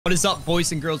What is up,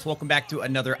 boys and girls? Welcome back to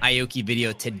another Ioki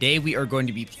video. Today we are going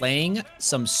to be playing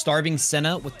some Starving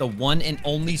Senna with the one and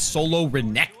only solo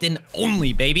Renekton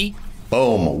only, baby.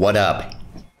 Boom, what up?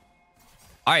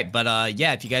 All right, but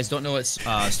yeah, if you guys don't know what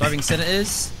Starving Senna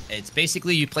is, it's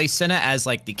basically you play Senna as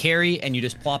like the carry and you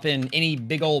just plop in any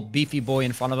big old beefy boy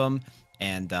in front of him,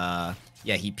 and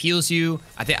yeah, he peels you.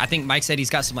 I think Mike said he's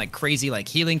got some like crazy like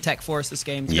healing tech for us this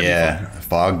game. Yeah,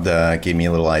 Fogged gave me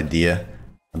a little idea.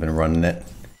 I've been running it.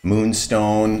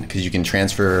 Moonstone, because you can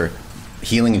transfer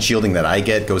healing and shielding that I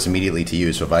get goes immediately to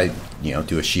you. So if I,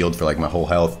 do a shield for like my whole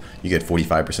health, you get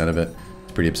 45% of it.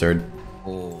 It's pretty absurd.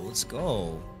 Oh, let's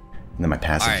go. And then my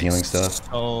passive healing stuff.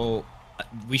 So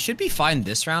we should be fine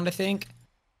this round, I think.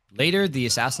 Later, the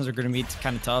assassins are going to be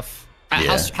kind of tough.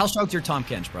 Yeah. How strong is your Tahm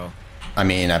Kench, bro? I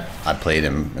mean, I played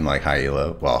him in like high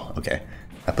elo. Well, okay.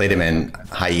 I played him in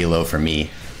high elo for me.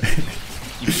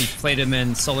 You played him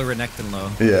in solo Renekton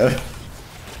low. Yeah.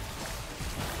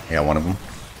 I got one of them.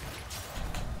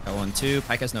 Got one, too.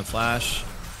 Pyke has no flash.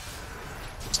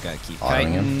 Just gotta keep Autoing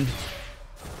kiting. him.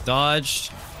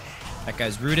 Dodged. That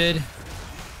guy's rooted.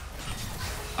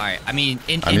 Alright, I mean,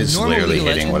 I'm just literally hitting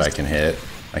Legends, what I can hit.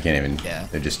 I can't even. Yeah.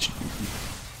 They're just.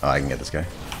 Oh, I can get this guy.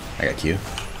 I got Q.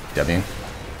 W.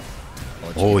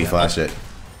 Oh, he flashed it.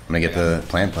 I'm gonna get the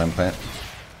plant.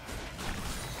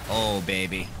 Oh,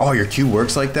 baby. Oh, your Q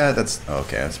works like that? That's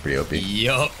okay. That's pretty OP.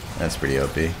 Yup. That's pretty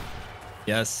OP.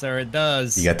 Yes, sir, it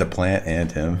does. You got the plant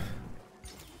and him.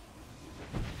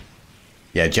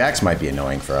 Yeah, Jax might be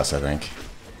annoying for us, I think.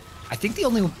 I think the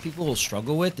only people we'll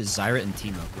struggle with is Zyra and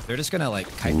Teemo, because they're just gonna like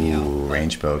kite me out.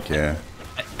 Range poke, yeah.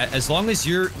 As long as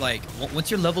you're like,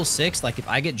 once you're level 6, like if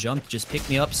I get jumped, just pick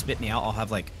me up, spit me out. I'll have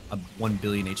like a 1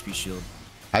 billion HP shield.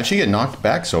 How'd she get knocked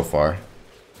back so far?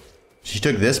 She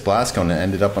took this blast cone and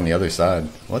ended up on the other side.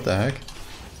 What the heck?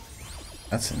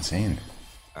 That's insane.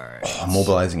 Alright. Oh,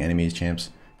 mobilizing enemies, champs.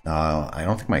 I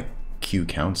don't think my Q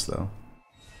counts though.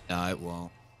 No, it won't.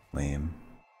 Lame.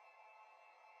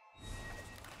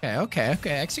 Okay.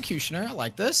 Executioner, I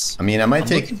like this. I mean, I might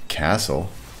take Castle.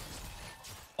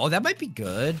 Oh, that might be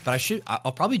good, but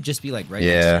I'll probably just be like right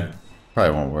Yeah, next to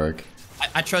probably won't work.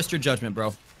 I trust your judgment,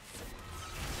 bro.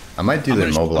 I might do the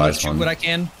mobilize shoot one. what I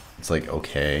can. It's like,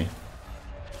 okay.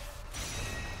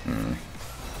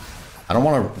 I don't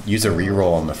want to use a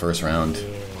reroll on the first round.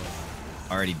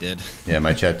 Already did. Yeah,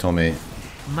 my chat told me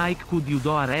Mike, could you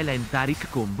do a Rel and Taric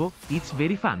combo? It's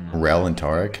very fun. Rel and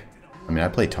Taric. I mean, I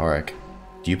play Taric.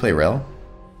 Do you play Rel,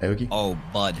 Aoki? Oh,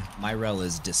 bud, my rel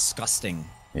is disgusting.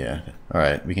 Yeah. All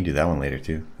right, we can do that one later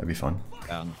too. That'd be fun.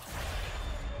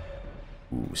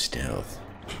 Ooh, stealth.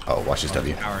 Oh, watch this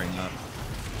W. Powering up.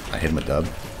 I hit him with dub.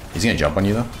 He's gonna jump on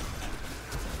you though.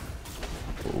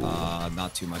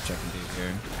 Not too much I can do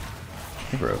here.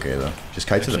 I think we're okay though. Just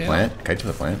kite to the plant. Kite to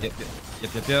the plant.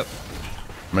 Yep.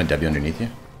 I'm gonna W underneath you.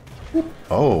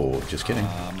 Oh, just kidding.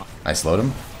 I slowed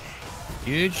him.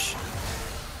 Huge.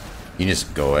 You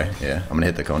just go away. Yeah, I'm gonna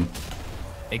hit the cone.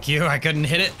 Thank you. I couldn't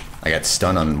hit it. I got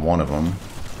stun on one of them.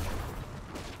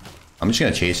 I'm just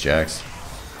gonna chase Jax.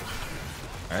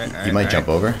 You might jump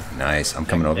over. Nice. I'm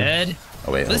coming over. Dead.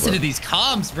 Oh wait. Listen to these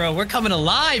comms, bro. We're coming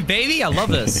alive, baby. I love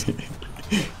this.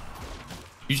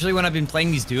 Usually when I've been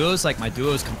playing these duos, like my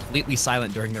duo is completely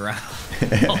silent during the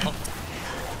round.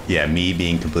 Yeah, me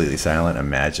being completely silent.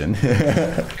 Imagine.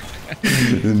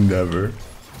 Never.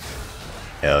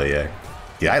 Hell yeah.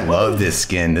 Dude, I love this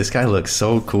skin. This guy looks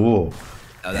so cool.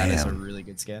 Oh, that is a really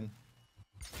good skin.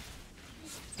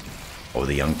 Oh,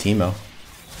 the young Teemo.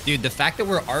 Dude, the fact that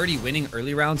we're already winning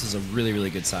early rounds is a really, really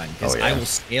good sign. Because I will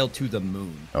scale to the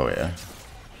moon. Oh, yeah.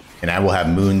 And I will have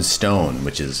Moonstone,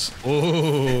 which is...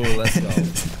 Oh, let's go.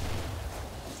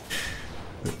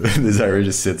 The Zyra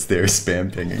just sits there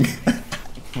spam pinging.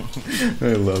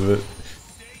 I love it.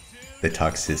 The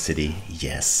toxicity,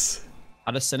 yes.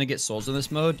 How does Senna get souls in this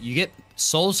mode? You get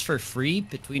souls for free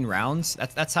between rounds.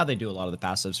 That's how they do a lot of the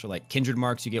passives. For like Kindred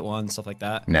Marks, you get one, stuff like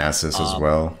that. Nasus as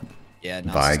well. Yeah,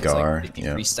 Vigar. Like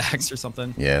 53 stacks or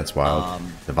something. Yeah, it's wild.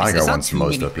 The Vigar one's the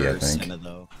most OP, I think. Senna,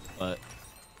 though, but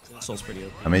soul's pretty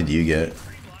OP. How many do you get?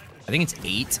 I think it's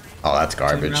 8. Oh, that's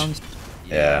garbage.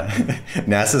 Yeah.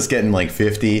 Nasa's getting like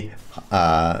 50.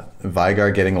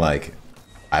 Vigar getting like,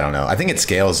 I don't know. I think it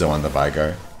scales though on the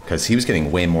Vigar. Because he was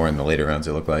getting way more in the later rounds,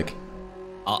 it looked like.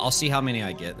 I'll see how many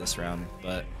I get this round,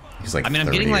 but he's like, I mean,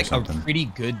 I'm getting like a pretty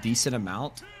good, decent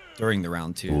amount during the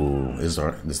round too. Ooh, this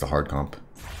is the hard comp.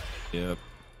 Yep.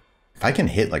 If I can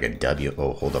hit like a W,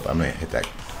 oh, hold up, I'm gonna hit that.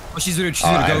 Oh, she's gonna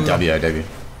I have W, I W.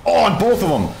 Oh, on both of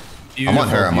them. Beautiful,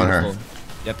 I'm on her.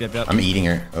 Yep. I'm eating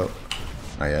her. Oh,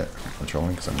 not yet. I'm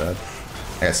trolling because I'm bad.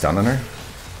 I got stun on her.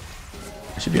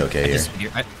 should be okay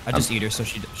here. I just eat her so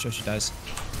she dies.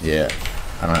 Yeah.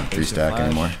 I don't have 3 stack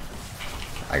anymore.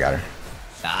 I got her.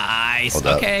 Nice. Hold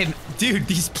up. Okay, dude,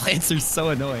 these plants are so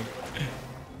annoying.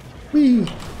 Whee.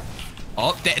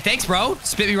 Oh, thanks, bro.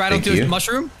 Spit me right Thank onto you. his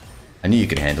mushroom. I knew you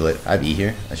could handle it. I have E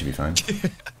here. That should be fine.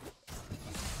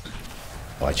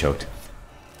 Oh, I choked.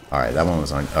 Alright, that one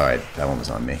was on. Alright, that one was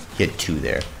on me. He had 2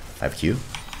 there. I have Q.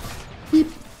 Beep.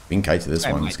 We can kite to this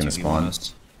one. It's gonna spawn.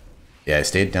 Honest. Yeah, I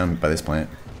stayed down by this plant.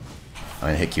 I'm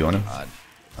gonna hit Q on him. God.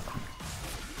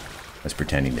 I was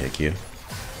pretending to hit Q.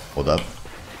 Hold up.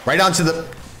 Right onto the...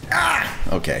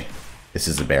 Ah! Okay. This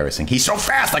is embarrassing. He's so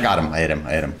fast! I got him. I hit him.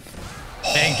 I hit him.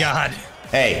 Thank God.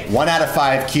 Hey, 1 out of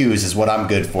 5 Qs is what I'm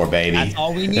good for, baby. That's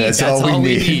all we need. That's all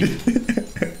we need.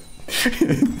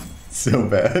 So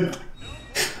bad.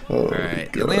 Oh,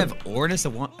 Alright, you only have Ornus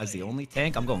as the only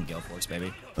tank? I'm going Gale Force,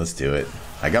 baby. Let's do it.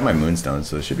 I got my Moonstone,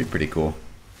 so it should be pretty cool.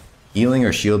 Healing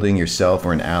or shielding yourself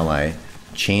or an ally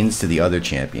chains to the other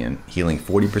champion, healing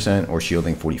 40% or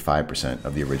shielding 45%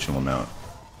 of the original amount.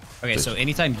 Okay, so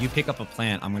anytime you pick up a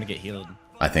plant, I'm gonna get healed.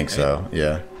 I think so,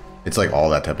 yeah. It's like all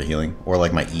that type of healing. Or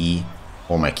like my E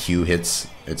or my Q hits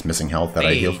its missing health that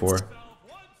I heal for.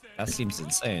 That seems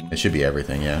insane. It should be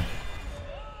everything, yeah.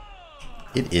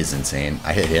 It is insane.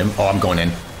 I hit him. Oh, I'm going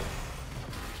in.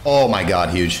 Oh my god,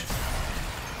 huge.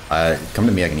 Come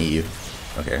to me, I can eat you.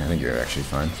 Okay, I think you're actually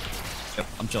fine. Yep,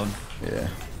 I'm chilling. Yeah.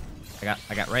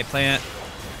 I got right plant.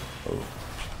 Oh.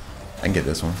 I can get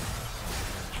this one.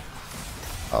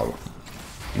 Oh.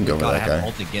 You can go for God, that I have guy.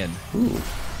 ult again. Ooh.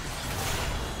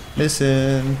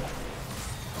 Missing.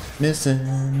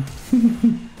 Missing.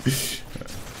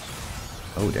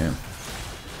 Oh, damn.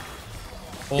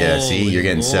 Yeah, see, you're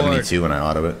getting Lord. 72 when I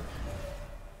auto it.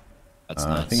 That's I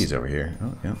nuts. think he's over here.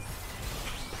 Oh, yeah.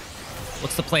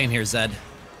 What's the plan here, Zed?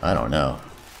 I don't know.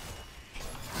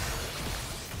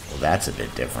 Well, that's a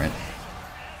bit different.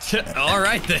 All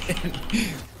right then.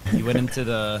 You went into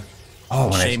the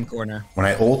shame corner. When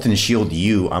I ult and shield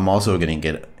you, I'm also gonna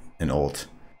get an ult.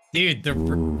 Dude,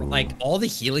 like all the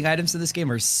healing items in this game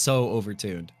are so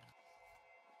overtuned.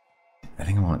 I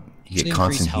think I want you Should get increase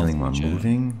constant health healing while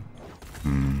regen.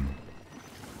 moving.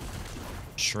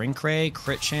 Shrink ray,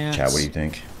 crit chance. Chat, what do you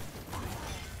think?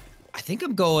 I think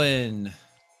I'm going.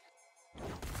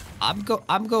 I'm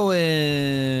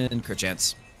going crit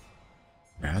chance.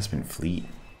 Aspen Fleet.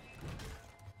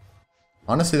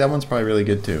 Honestly, that one's probably really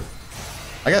good too.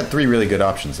 I got 3 really good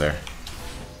options there.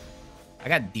 I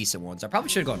got decent ones. I probably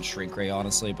should have gone shrink ray,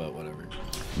 honestly, but whatever.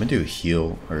 I'm gonna do a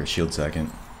heal or a shield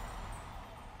second.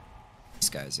 These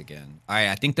guys again. All right,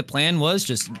 I think the plan was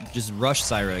just rush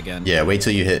Syra again. Yeah, wait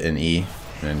till you hit an E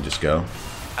and just go.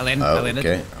 I landed. Oh, I landed.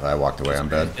 okay. I walked away. I'm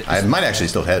bad. I might actually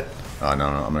still hit. Oh no,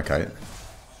 I'm gonna kite.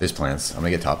 There's plants. I'm gonna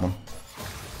get top one.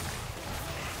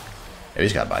 Yeah, we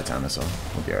just got buy time. That's all.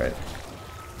 We'll be all right.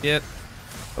 Yep.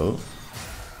 Oh,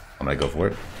 I'm gonna go for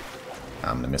it.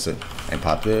 I'm gonna miss it and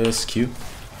pop this Q.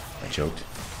 I choked.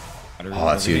 Oh,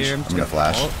 that's huge. I'm gonna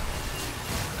flash.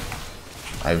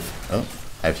 I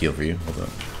have heal for you. Hold on.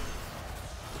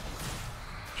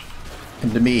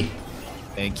 Come to me.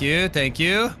 Thank you. Thank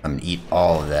you. I'm gonna eat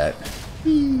all of that.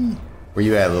 Where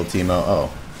you at, little Timo?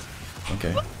 Oh,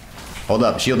 okay. Hold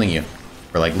up, shielding you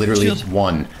for like literally Shield.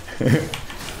 1.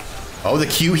 Oh, the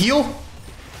Q heal?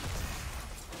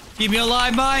 Keep me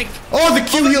alive, Mike. Oh, the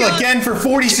Q my heal God. again for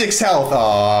 46 health. Oh,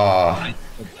 I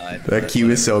died. that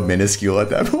Q is so minuscule at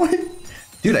that point.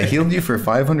 Dude, I healed you for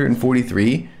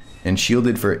 543 and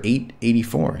shielded for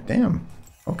 884. Damn.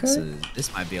 Okay. So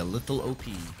this might be a little OP.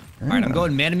 All right, I'm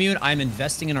going Manamune. I'm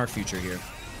investing in our future here.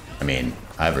 I mean,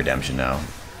 I have redemption now.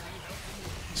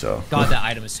 So. God, that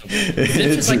item is so good. It's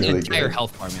It's like really an entire good.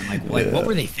 health bar, man. Like, what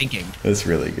were they thinking? That's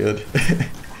really good.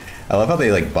 I love how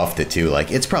they like buffed it too.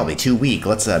 Like, it's probably too weak.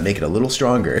 Let's make it a little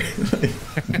stronger.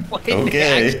 Like, Okay.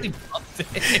 They actually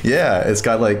buffed it. Yeah, it's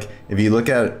got like, if you look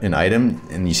at an item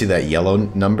and you see that yellow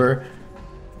number,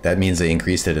 that means they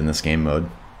increased it in this game mode.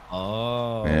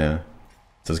 Oh. Yeah.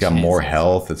 So it's got more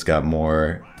health. It's got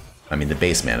more. I mean, the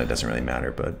base mana doesn't really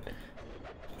matter, but.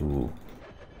 Ooh.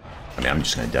 I mean, I'm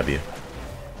just gonna W.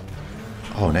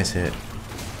 Oh, nice hit.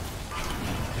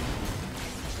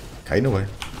 Kiting away.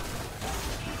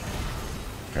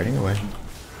 Kiting away.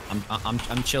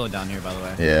 I'm chilling down here, by the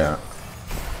way. Yeah.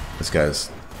 This guy's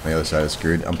on the other side is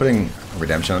screwed. I'm putting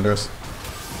redemption under us.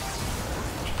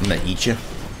 I'm gonna eat you.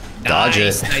 Dodge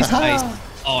Nice, it. nice, nice.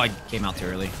 Oh, I came out too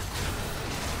early.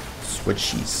 That's what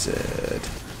she said.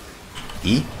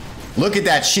 E? Look at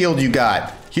that shield you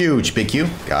got. Huge. Big Q.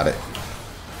 Got it.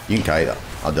 You can kite.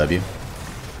 I'll W.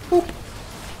 Boop.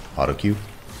 Auto Q.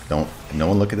 No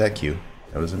one look at that Q.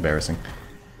 That was embarrassing.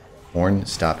 Horn,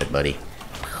 stop it, buddy.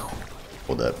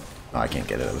 Hold up. Oh, I can't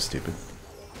get it. That was stupid.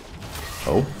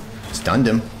 Oh, stunned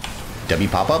him. W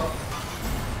pop up.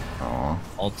 Aw.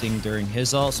 Ulting during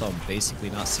his ult, so I'm basically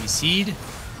not CC'd.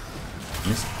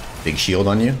 Big shield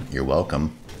on you. You're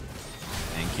welcome.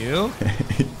 Thank you.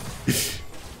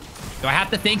 Do I have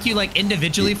to thank you like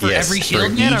individually for yes, every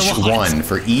shield, for man, each or what? one.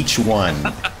 For each one.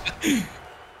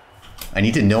 I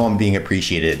need to know I'm being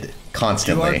appreciated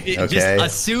constantly. Okay. Just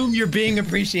assume you're being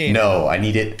appreciated. No, I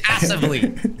need it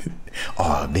Passively.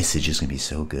 Oh, Visage is gonna be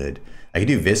so good. I could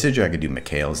do Visage or I could do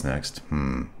Mikhail's next.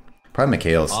 Probably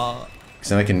Mikhail's. Because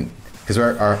then I can. Because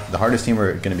the hardest team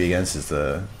we're gonna be against is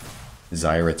the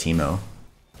Zyra Teemo.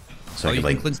 So I could you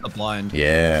like can cleanse the blind.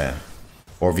 Yeah.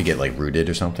 Or if you get like rooted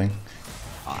or something.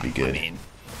 Could be good. I mean,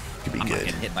 could be I'm good. not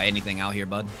getting hit by anything out here,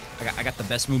 bud. I got the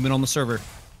best movement on the server.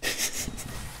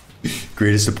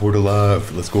 Greatest support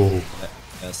alive. Let's go.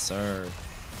 Yes, sir.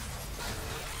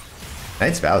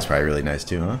 Knight's Vow is probably really nice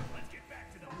too, huh?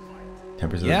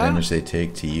 10% of the damage they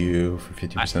take to you for 50%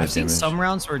 of damage. I've seen some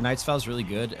rounds where Knight's Vow is really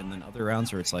good, and then other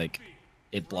rounds where it's like,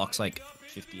 it blocks like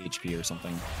 50 HP or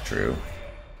something. True.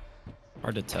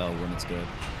 Hard to tell when it's good.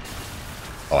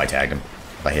 Oh, I tagged him.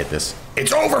 If I hit this,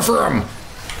 it's over for him!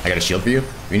 I got a shield for you?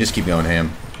 You can just keep going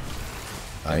ham.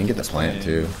 I can get the plant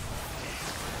too.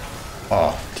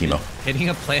 Oh, Teemo. Hitting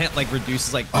a plant like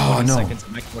reduces like 20 seconds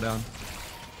to make it go down.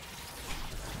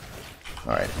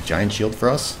 Alright, giant shield for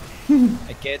us.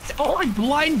 I can't. Oh, I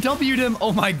blind W'd him.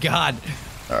 Oh my god.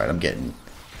 Alright, I'm getting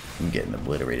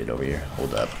obliterated over here.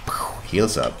 Hold up. Heal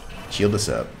us up. Shield us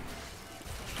up.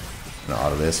 I'm gonna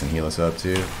auto this and heal us up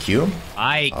too. Q him?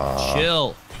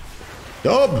 Chill.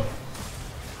 Dub!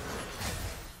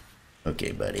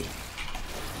 Okay, buddy.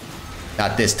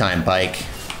 Not this time, Pike.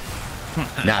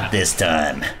 Not this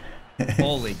time.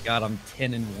 Holy god, I'm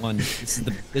 10-1.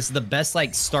 This is the best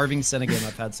like starving Senna game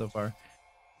I've had so far.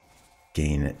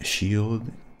 Gain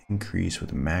shield increase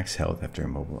with max health after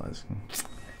immobilizing.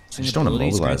 I just don't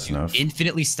immobilize enough.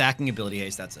 Infinitely stacking ability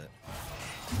haste, that's it.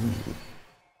 Ooh.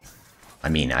 I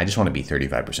mean, I just want to be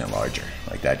 35% larger.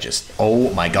 Like that just,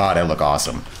 oh my god, I look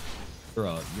awesome. You're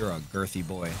a girthy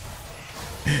boy.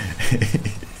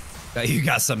 You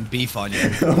got some beef on you.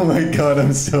 Oh my god,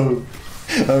 I'm so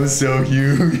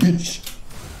huge.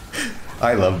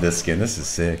 I love this skin. This is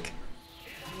sick.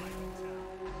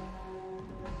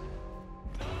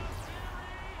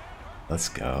 Let's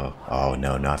go. Oh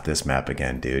no, not this map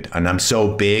again, dude. And I'm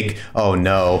so big. Oh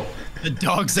no. The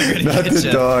dogs are gonna not get the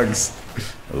you. dogs.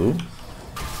 Ooh.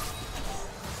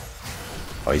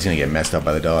 Oh, he's gonna get messed up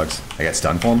by the dogs. I got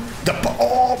stun for him.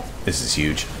 Oh, this is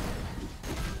huge.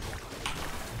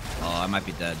 Oh, I might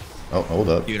be dead. Oh, hold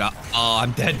up. Dude,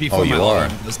 I'm dead before my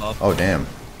alarm goes off. Oh, damn.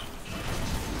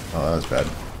 Oh, that was bad.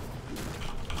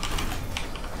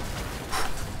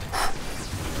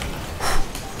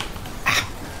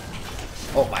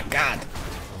 Oh my god.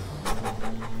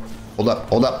 Hold up,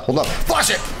 hold up, hold up. Flash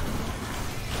it!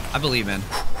 I believe, man.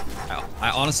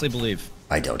 I honestly believe.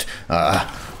 I don't.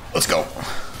 Let's go.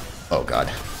 Oh god.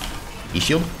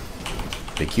 E-shield?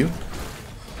 Big Q?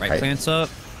 Right plants up.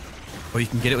 Or you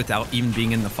can get it without even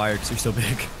being in the fire because you're so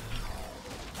big.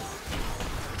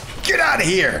 Get out of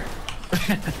here!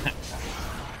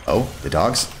 Oh, the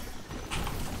dogs?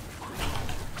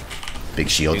 Big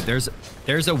shield. Dude,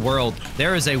 there's a world.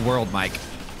 There is a world, Mike.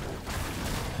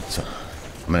 So,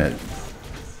 I'm gonna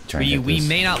try and hit We this.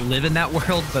 may not live in that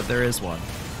world, but there is one.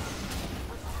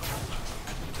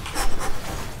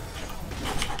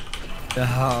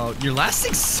 Oh, you're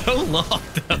lasting so long,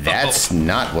 though. That's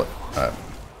not what...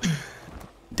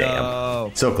 damn.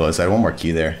 Oh. So close. I had one more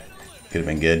Q there. Could have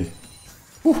been good.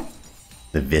 Whew.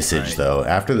 The Visage, though.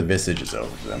 After the Visage is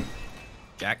over for them.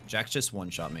 Jack's just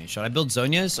one-shot me. Should I build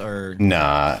Zonia's or...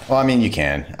 Nah. Well, I mean, you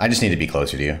can. I just need to be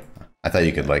closer to you. I thought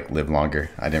you could, like, live longer.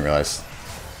 I didn't realize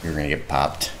you were going to get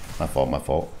popped. My fault, my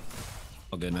fault.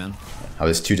 Oh, good, man. I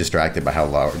was too distracted by how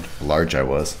large I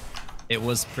was. It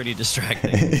was pretty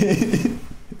distracting.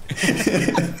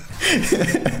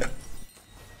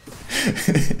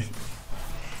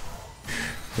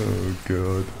 Oh,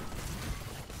 God.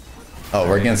 Oh,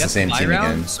 we're against the same team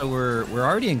again. So we're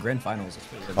already in grand finals.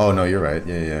 Oh, no, you're right.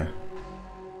 Yeah.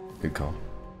 Good call.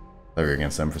 Thought we were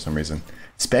against them for some reason.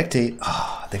 Spectate.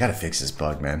 Oh, they gotta fix this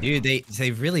bug, man. Dude,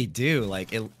 they really do.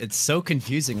 Like, it's so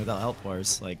confusing without health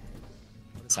bars. Like,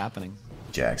 what's happening?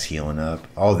 Jack's healing up.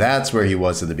 Oh, that's where he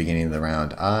was at the beginning of the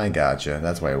round. I gotcha.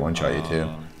 That's why I one-shot you, too.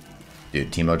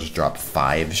 Dude, Teemo just dropped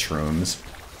 5 shrooms.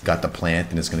 Got the plant,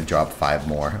 and it's gonna drop 5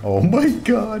 more. Oh my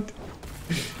god.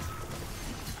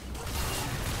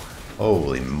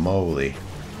 Holy moly.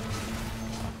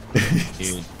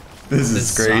 Dude. This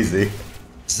is crazy.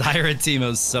 Zyra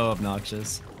Teemo's so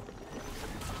obnoxious.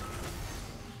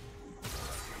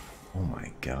 Oh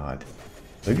my god.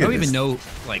 I don't even know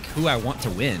like who I want to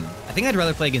win. I think I'd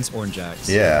rather play against Orange Jax.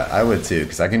 Yeah, I would too,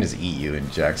 because I can just eat you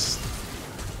and Jax.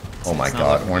 Oh my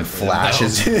god, Orange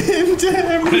flashes into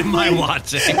everything. What am I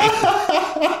watching?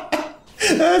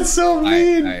 That's so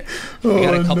mean. All right. We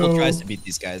got a couple tries to beat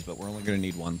these guys, but we're only gonna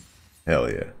need one.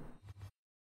 Hell yeah.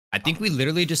 I think we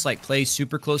literally just like play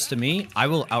super close to me. I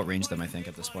will outrange them, I think,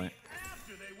 at this point.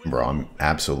 Bro, I'm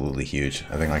absolutely huge.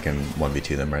 I think I can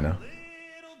 1v2 them right now.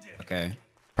 Okay.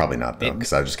 Probably not though,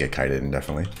 because I'll just get kited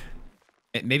indefinitely.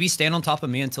 Maybe stand on top of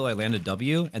me until I land a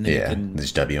W, and then you can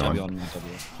just W on.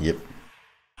 Yep.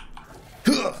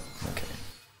 Okay.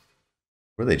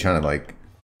 What are they trying to like?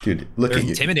 Dude, look at you.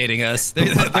 Intimidating us. They're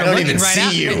I don't even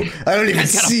see you. I don't even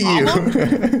see you.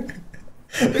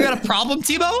 You got a problem,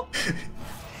 Timo?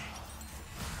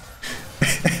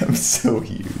 I'm so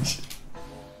huge.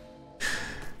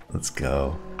 Let's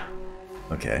go.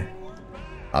 Okay.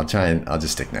 I'll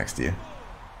just stick next to you.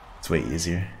 It's way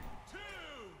easier.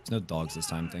 There's no dogs this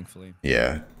time, thankfully.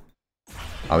 Yeah.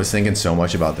 I was thinking so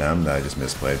much about them that I just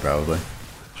misplayed, probably.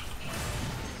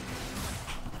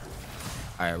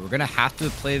 Alright, we're gonna have to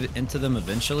play into them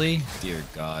eventually. Dear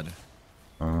God.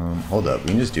 Hold up. We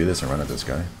can just do this and run at this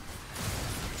guy.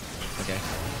 Okay.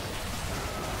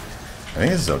 I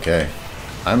think this is okay.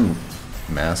 I'm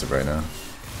massive right now.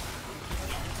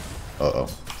 Uh-oh.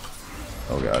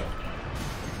 Oh, God.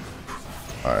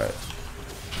 Alright.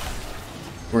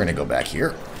 We're gonna go back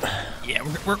here. Yeah,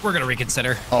 we're gonna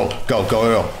reconsider. Oh, go, go,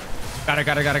 go. Got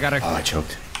her. Oh, I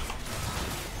choked.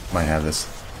 Might have this.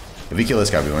 If we kill this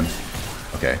guy, we win.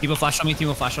 Okay. Timo flash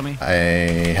on me.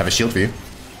 I have a shield for you.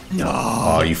 No.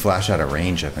 Oh, you flash out of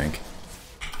range, I think.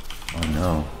 Oh,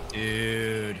 no.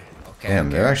 Dude. Okay. Damn,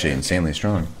 they're actually insanely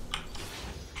strong.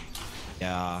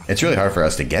 Yeah. It's really hard for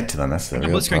us to get to them. That's the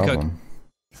real problem.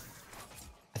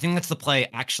 I think that's the play,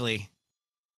 actually.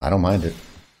 I don't mind it.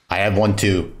 I have one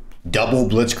too. Double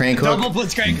Blitzcrank hook. Double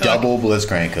Blitzcrank hook. Double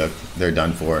Blitzcrank hook. They're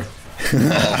done for.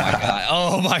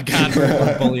 Oh my god.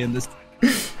 We're bullying this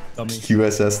dummy.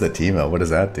 QSS the Timo. What does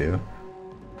that do?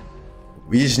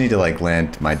 We just need to like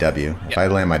land my W. Yep. If I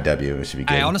land my W, it should be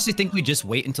good. I honestly think we just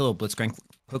wait until a Blitzcrank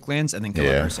hook lands and then kill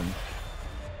a person.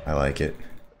 I like it.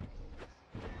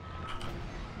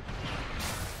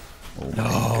 Oh my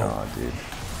god, dude.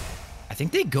 I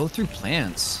think they go through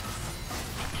plants.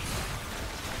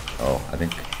 Oh, I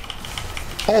think.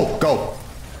 Oh, go!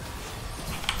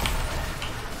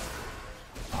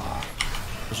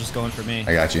 It's just going for me.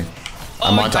 I got you.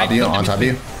 I'm on top of you. On top of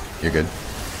you. You're good.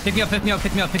 Pick me up.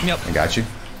 I got you.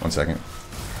 1 second.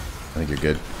 I think you're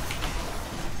good.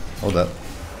 Hold up.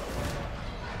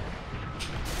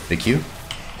 Big Q.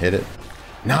 Hit it.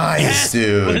 Nice, yes,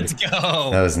 dude. Let's go.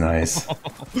 That was nice.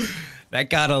 That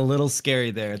got a little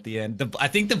scary there at the end. I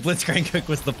think the Blitzcrank hook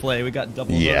was the play. We got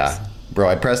double hooks. Hooks. Bro,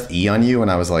 I pressed E on you when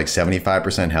I was like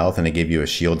 75% health and it gave you a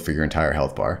shield for your entire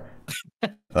health bar.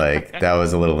 Like, that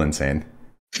was a little insane.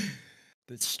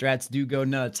 The strats do go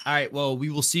nuts. All right, well, we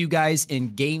will see you guys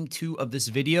in game 2 of this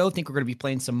video. I think we're going to be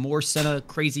playing some more Senna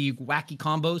crazy, wacky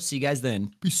combos. See you guys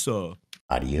then. Peace out.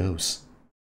 Adios.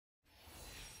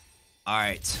 All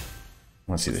right.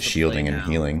 I want to see the shielding and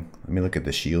healing. Let me look at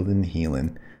the shield and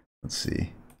healing. Let's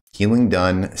see. Healing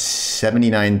done,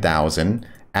 79,000.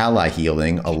 Ally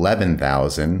healing,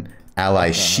 11,000.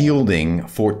 Ally shielding,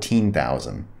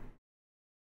 14,000.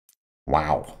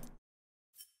 Wow.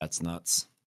 That's nuts.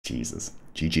 Jesus.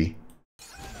 GG.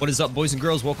 What is up, boys and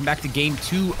girls? Welcome back to game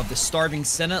 2 of the Starving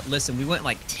Senna. Listen, we went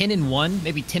like 10-1,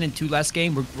 maybe 10-2 last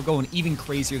game. We're going even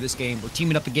crazier this game. We're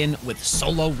teaming up again with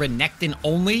Solo Renekton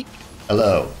only.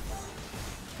 Hello.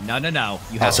 No.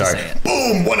 You have to say it.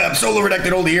 Boom! What up? Solo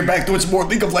Renekton only here, back to its more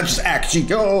League of Legends action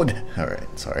code. All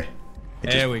right, sorry.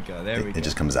 There we go. It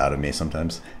just comes out of me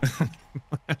sometimes.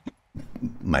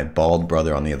 My bald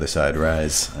brother on the other side,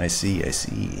 Rise. I see.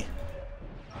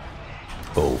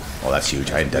 Oh, that's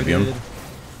huge. I had W him.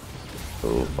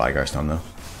 Oh, Vigar stun though.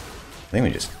 I think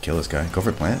we just kill this guy. Go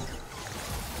for plant.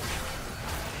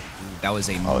 That was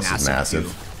a this is massive.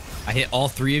 Queue. I hit all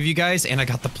 3 of you guys and I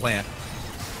got the plant.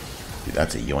 Dude,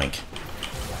 that's a yoink.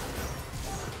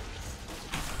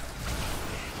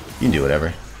 You can do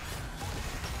whatever.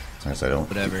 As long as I don't.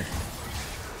 Whatever.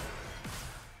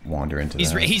 Wander into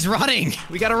He's running.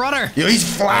 We got a runner. Yo,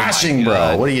 he's flashing,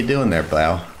 bro. What are you doing there,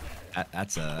 pal?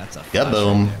 That's a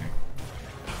boom. Right.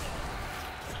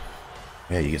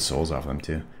 Yeah, you get souls off them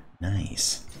too.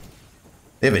 Nice.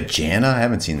 They have a Janna? I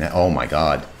haven't seen that. Oh my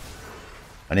god.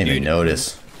 I didn't even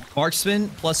notice. Marksman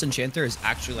plus Enchanter is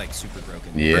actually like super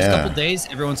broken. Yeah. First couple days,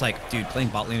 everyone's like, dude, playing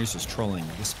bot laner is just trolling.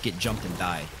 You just get jumped and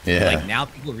die. Yeah. Like now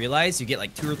people realize you get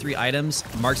like 2 or 3 items.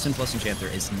 Marksman plus Enchanter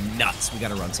is nuts. We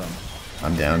gotta run some.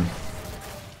 I'm down.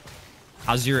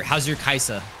 How's your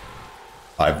Kaisa?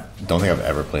 I don't think I've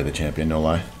ever played the champion, no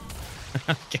lie.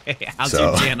 Okay, how's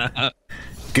your Janna?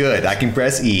 Good, I can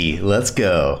press E. Let's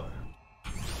go.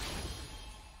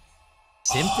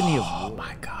 Symphony of Oh War.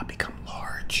 my god, become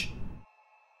large.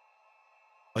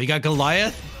 Oh, you got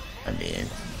Goliath? I mean,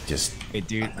 just... Hey,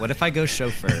 dude, what if I go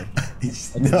chauffeur?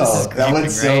 No, that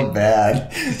one's so right?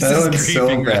 bad. That one's so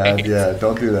creeping, bad. right? Yeah,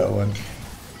 don't do that one.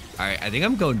 All right, I think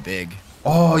I'm going big.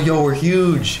 Oh, yo, we're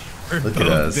huge. Look at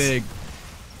us. Big.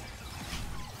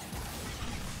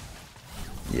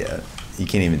 Yeah, you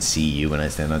can't even see you when I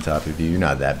stand on top of you. You're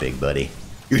not that big, buddy.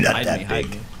 You're not Hide that me,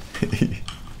 hide big. me.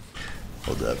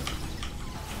 Hold up.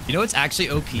 You know what's actually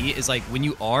OP is like when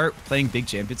you are playing big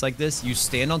champions like this, you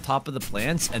stand on top of the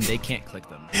plants and they can't click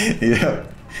them. Yeah,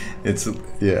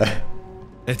 yeah.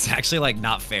 It's actually like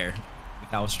not fair with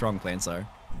how strong plants are.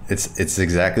 It's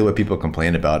exactly what people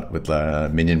complain about with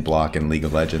minion block in League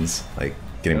of Legends, like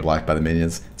getting blocked by the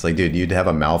minions. It's like, dude, you'd have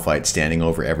a Malphite standing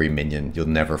over every minion. You'll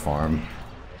never farm.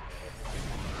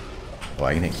 Oh,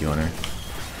 I can hit Q on her.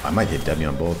 I might hit W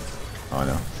on both. Oh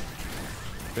no.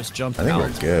 Just jump I think out.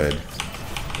 we're good.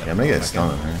 Yeah, I'm gonna get a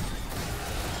stun on her.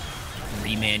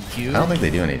 3-man Q. I don't think they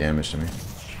do any damage to me.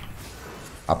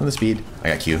 Hop in the speed. I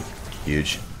got Q.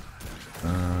 Huge.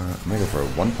 I'm gonna go for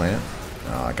one plant.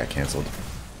 Oh, I got cancelled.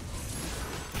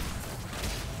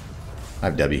 I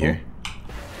have W here.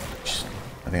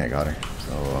 I think I got her.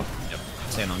 So, Yep.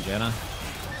 Stand on Janna.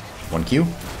 1 Q.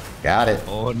 Got it.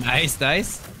 Oh, nice,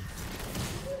 nice.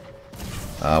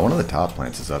 One of the top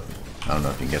plants is up. I don't know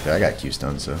if you can get there. I got Q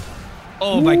stun, so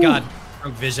Oh my god.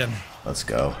 Broke vision. let's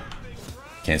go.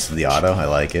 Cancel the auto. I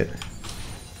like it.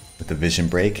 With the vision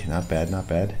break. Not bad, not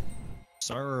bad.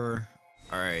 Sir.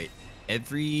 Alright.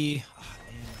 Every...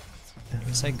 I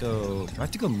guess I go... Do I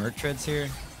have to go Merc Treads here?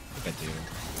 I think I do.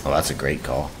 Oh, that's a great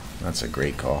call. That's a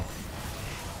great call.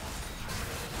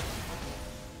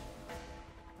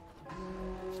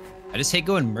 I just hate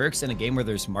going Mercs in a game where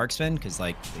there's Marksmen, because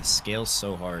like they scale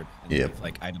so hard. And Yep. they've,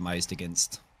 like itemized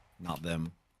against not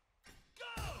them.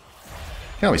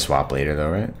 Can always swap later though,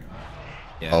 right?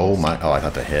 Yeah. Oh my! Oh, I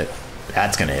thought the hit.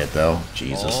 That's gonna hit though.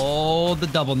 Jesus. Oh, the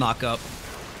double knock up.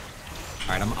 All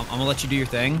right, I'm gonna let you do your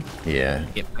thing. Yeah.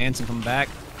 Get pants and come back.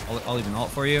 I'll even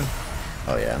ult for you,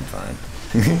 Oh yeah, I'm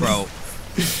fine. bro.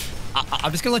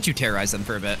 I'm just gonna let you terrorize them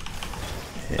for a bit.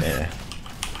 Yeah.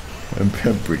 I'm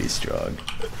pretty strong.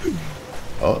 I'm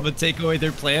Oh, gonna take away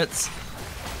their plants.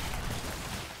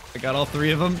 I got all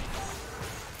 3 of them.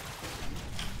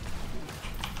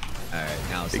 All right,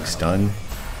 now it's big not stun.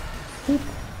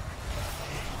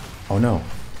 Oh no.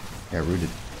 Yeah, rooted.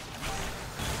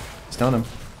 Stun him.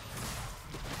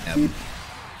 Yep.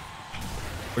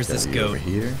 Where's this W go? over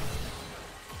here.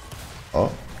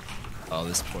 Oh, Oh,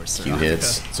 this poor Q Soraka.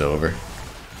 hits. It's over.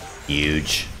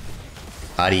 Huge.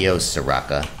 Adios,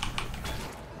 Soraka.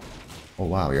 Oh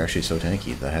wow, you're actually so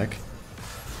tanky. The heck?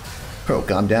 Bro,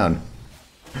 calm down.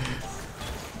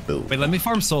 Boom. Wait, let me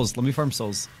farm souls. Let me farm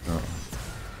souls.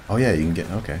 Oh yeah, you can get.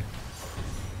 Okay.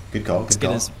 Good call. Good get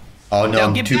call. his- Oh no, Now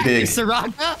I'm get too back, big.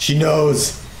 Soraka. She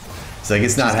knows. It's like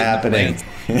it's not happening.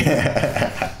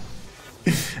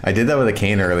 I did that with a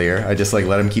Kane earlier. I just like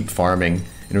let him keep farming,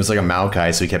 and it was like a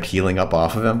Maokai, so he kept healing up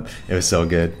off of him. It was so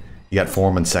good. You got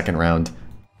form in second round.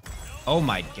 Oh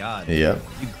my god. Yep,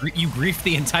 You griefed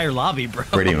the entire lobby, bro.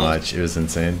 pretty much. It was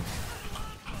insane.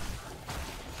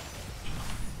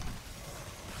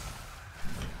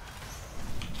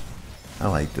 I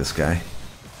like this guy.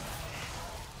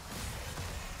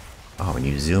 Oh, when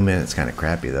you zoom in, it's kind of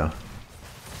crappy though.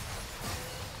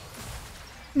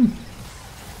 What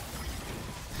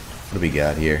do we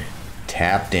got here?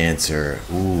 Tap Dancer.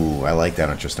 Ooh, I like that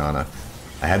on Tristana.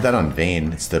 I had that on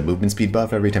Vayne. It's the movement speed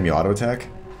buff every time you auto attack.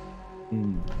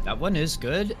 That one is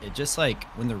good. It just like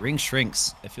when the ring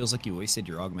shrinks, it feels like you wasted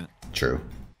your augment. True.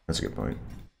 That's a good point.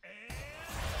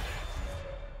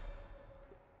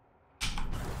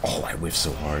 Oh, I whiffed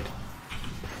so hard.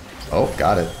 Oh,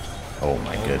 got it. Oh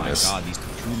my goodness. Oh my god, these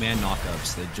 2-man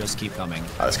knockups, they just keep coming.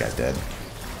 Oh, this guy's dead.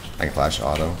 I can flash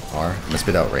auto R. I'm gonna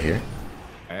spit out right here.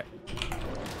 Alright.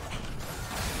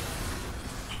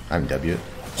 I'm W.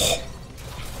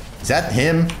 Is that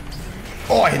him?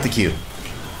 Oh, I hit the Q.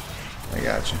 I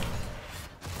got you.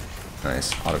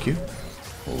 Nice. Auto Q.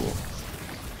 Ooh.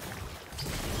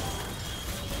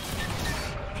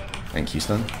 And Q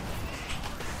stun.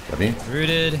 W.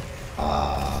 Rooted.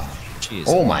 Jeez.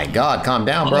 Oh my god, calm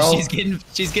down, bro. She's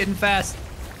getting fast.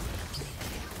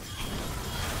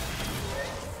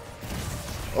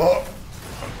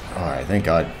 thank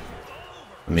God.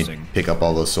 Let me pick up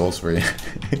all those souls for you.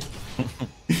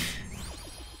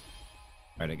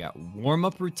 Alright, I got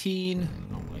warm-up routine.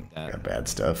 I don't like that. Got bad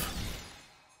stuff.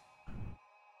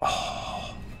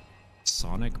 Oh.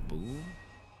 Sonic Boom?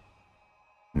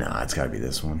 Nah, it's gotta be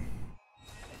this one.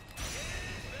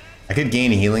 I could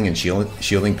gain healing and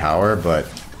shielding power, but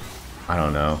I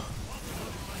don't know.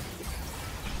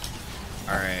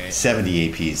 Alright.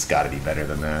 70 AP's gotta be better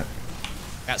than that.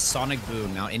 Got Sonic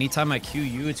Boom. Now, anytime I Q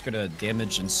you, it's gonna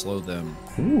damage and slow them.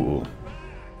 Ooh.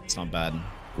 It's not bad.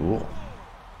 Cool.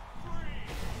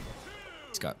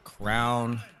 It's got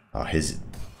Crown. Oh,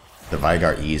 the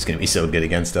Vygar E is gonna be so good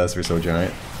against us. We're so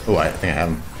giant. Oh, I think I have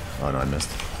him. Oh no, I missed.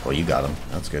 Oh, you got him.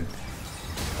 That's good.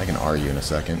 I can R you in a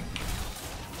second.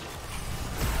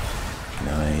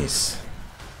 Nice.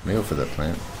 Let me go for the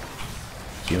plant.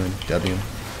 Q and W.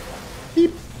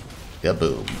 Beep.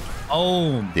 Kaboom.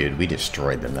 Oh, dude, we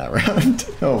destroyed them that round.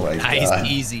 Oh my god. Nice,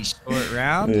 easy, short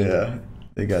round. Yeah,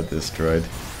 they got destroyed.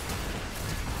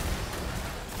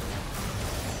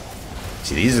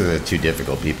 See, these are the two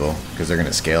difficult people because they're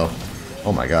gonna scale.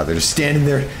 Oh my god, they're just standing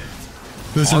there.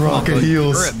 This is rocket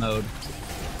heals. Turret mode.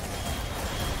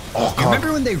 Oh, you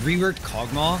remember when they reworked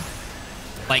Kog'Maw?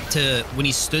 Like when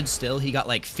he stood still, he got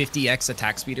like 50x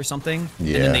attack speed or something.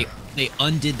 Yeah. And then they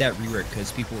undid that rework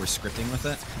because people were scripting with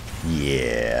it.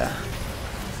 Yeah.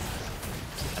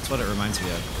 That's what it reminds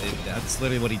me of. That's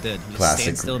literally what he did. He Classic. just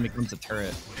stands still and becomes a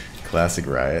turret. Classic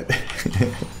Riot.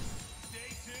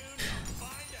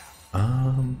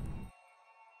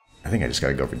 I think I just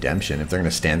gotta go Redemption. If they're gonna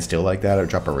stand still like that or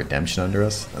drop a Redemption under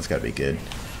us, that's gotta be good.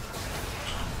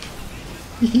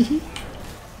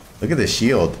 Look at this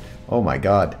shield. Oh my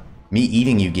god. Me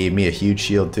eating you gave me a huge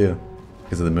shield too.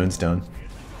 Because of the Moonstone.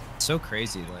 It's so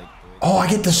crazy, like. Oh, I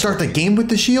get to start the game with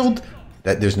the shield?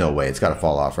 There's no way. It's gotta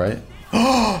fall off, right?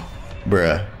 Oh,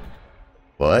 bruh.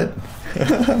 What?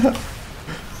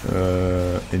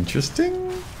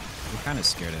 Interesting. I'm kind of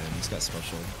scared of him. He's got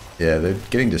special. Yeah, they're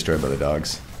getting destroyed by the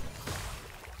dogs.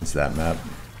 It's that map.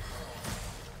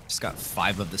 Just got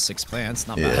 5 of the 6 plants.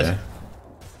 Not Yeah. bad.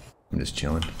 I'm just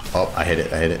chilling. Oh, I hit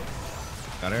it. I hit it.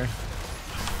 Got her.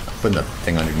 I'm putting the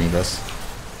thing underneath us.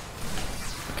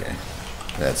 Okay.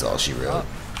 That's all she wrote.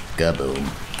 Kaboom.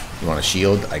 You want a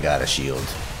shield? I got a shield.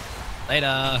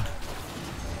 Later.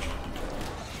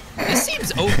 This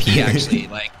seems OP actually.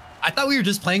 Like, I thought we were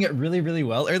just playing it really, really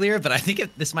well earlier, but I think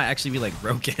this might actually be like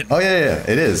broken. Oh yeah,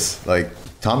 it is. Like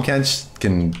Tahm Kench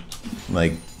can,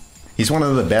 like, he's one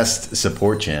of the best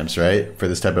support champs, right, for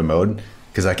this type of mode,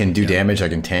 because I can do damage, I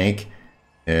can tank,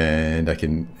 and I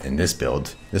can. In this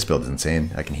build is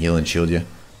insane. I can heal and shield you.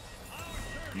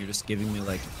 You're just giving me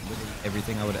like literally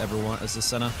everything I would ever want as a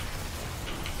Senna.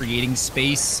 Creating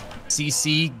space,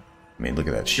 CC. I mean, look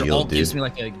at that Your shield, ult dude. gives me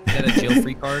like a get a jail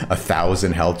free card.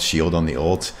 1,000 health shield on the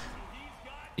ult.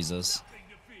 Jesus.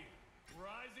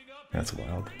 That's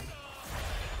wild.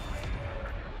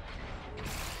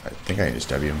 I think I can just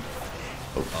W him.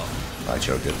 Oh, I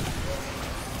choked it.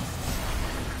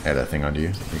 Add that thing onto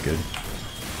you. You're good.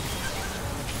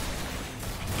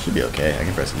 Should be okay. I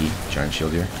can press E. Try and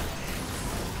shield here.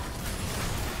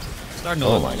 Starting to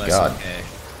Oh look my less god. okay.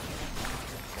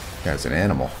 Yeah, it's an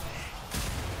animal.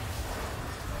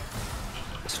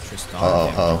 It's Tristan.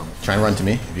 Oh. Try and run to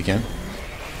me if you can.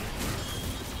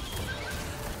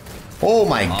 Oh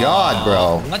my god,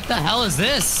 bro. What the hell is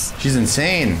this? She's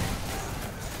insane.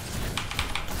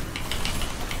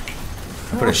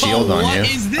 I put a shield on what you.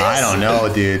 is this? I don't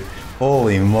know, dude.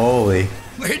 Holy moly.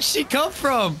 Where'd she come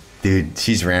from? Dude,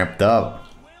 she's ramped up.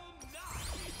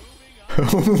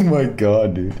 Oh my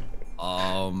god, dude.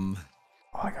 Oh,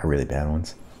 I got really bad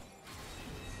ones.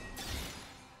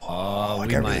 we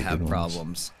got might really have good ones.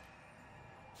 problems.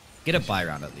 Get a buy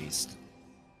round at least.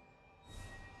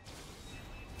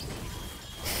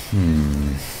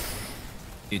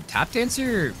 Dude, Tap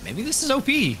Dancer, maybe this is OP.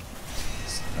 I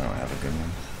don't have a good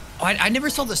one. Oh, I never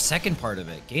saw the second part of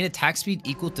it. Gain attack speed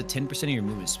equal to 10% of your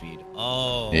movement speed.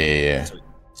 Oh. Yeah.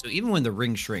 So even when the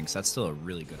ring shrinks, that's still a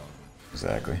really good armor.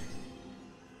 Exactly.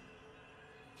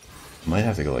 Might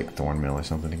have to go like Thornmail or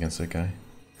something against that guy.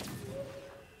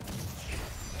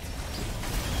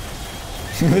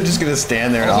 They're just gonna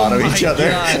stand there and auto each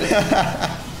other.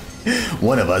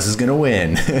 One of us is gonna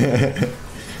win.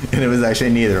 And it was actually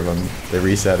neither of them. They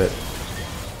reset it.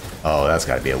 Oh, that's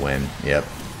gotta be a win. Yep.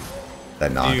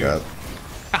 That knockup.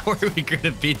 How are we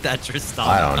gonna beat that Tristan?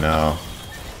 I don't know.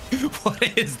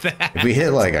 What is that? If we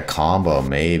hit like a combo,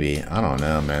 maybe. I don't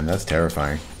know, man. That's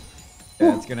terrifying.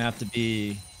 Yeah, it's gonna have to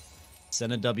be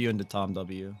send a W into Tom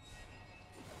W.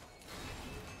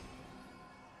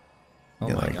 Oh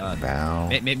Get, my like, god. Bow.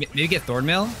 Maybe get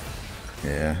Thornmail?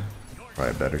 Yeah,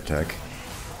 probably better tech.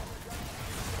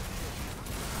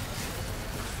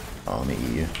 Oh, let me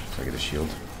eat you so I get a shield.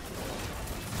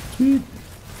 Sweet.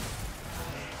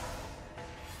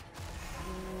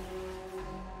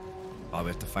 Oh, we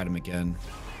have to fight him again.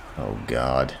 Oh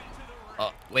God.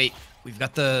 Oh, wait. We've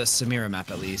got the Samira map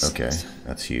at least. Okay,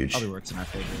 that's huge. Probably works in our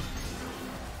favor.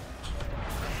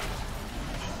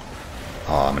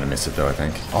 Oh, I'm gonna miss it though, I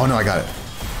think. Oh no, I got it.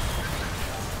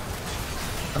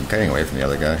 I'm getting away from the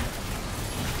other guy.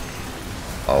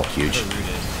 Oh, huge.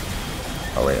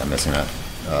 Oh wait, I'm missing that.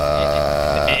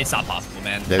 It's not possible,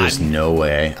 man. There's no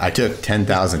way. I took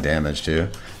 10,000 damage too.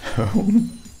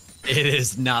 It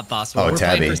is not possible. Oh, We're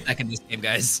Tabby. playing for second this game,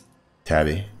 guys.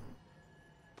 Tabby.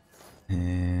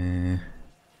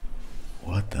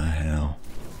 What the hell?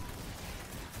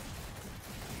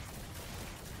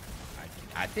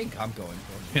 I think I'm going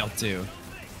for mail too.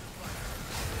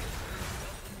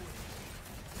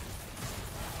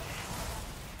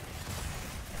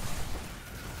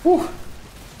 Whew.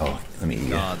 Oh, let me eat it.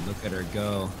 God, look at her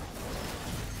go.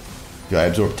 Dude, I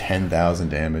absorbed 10,000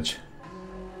 damage.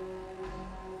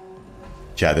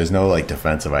 Chad, there's no like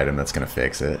defensive item that's gonna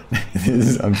fix it.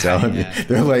 I'm telling you.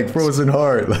 They're like frozen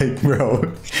heart, like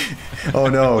bro. Oh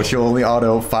no, she'll only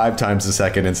auto 5 times a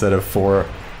second instead of 4, or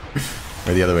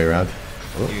the other way around.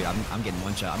 Oh. Dude, I'm getting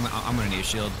one shot. I'm gonna need a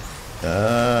shield.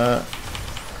 I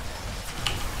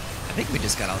think we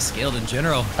just got outscaled in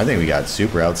general. think we got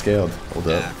super outscaled. Hold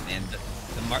up. Yeah, and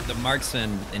the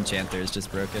marksman enchanter is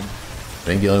just broken. I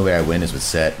think the only way I win is with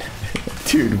set.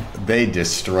 Dude, they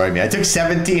destroyed me. I took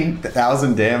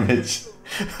 17,000 damage.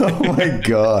 Oh my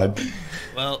God.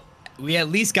 Well, we at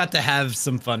least got to have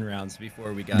some fun rounds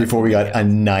before we got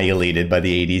annihilated by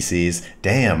the ADCs.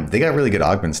 Damn, they got really good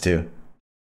augments too.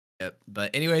 Yep.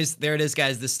 But anyways, there it is,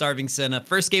 guys. The Starving Senna.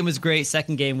 First game was great.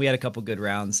 Second game, we had a couple good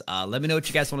rounds. Let me know what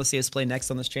you guys want to see us play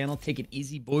next on this channel. Take it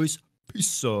easy, boys.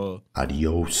 Peace.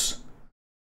 Adios.